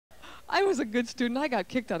I was a good student. I got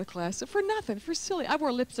kicked out of class for nothing, for silly. I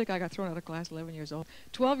wore lipstick. I got thrown out of class 11 years old.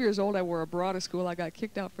 12 years old, I wore a bra to school. I got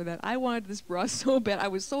kicked out for that. I wanted this bra so bad. I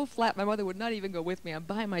was so flat, my mother would not even go with me. I'm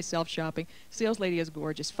by myself shopping. Sales lady is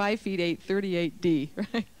gorgeous. 5'8", 38D,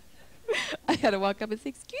 right? I had to walk up and say,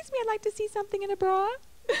 "Excuse me, I'd like to see something in a bra."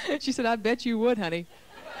 She said, "I bet you would, honey.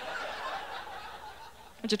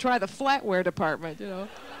 Why don't you try the flatware department, you know?"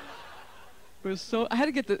 It was so, I had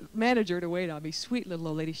to get the manager to wait on me. Sweet little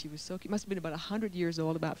old lady. She was so cute. Must have been about 100 years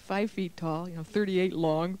old, about 5 feet tall, 38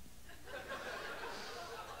 long.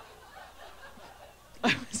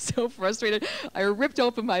 I was so frustrated. I ripped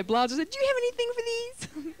open my blouse. I said, "Do you have anything for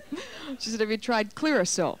these?" She said, "Have you tried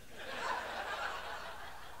Clearasil?"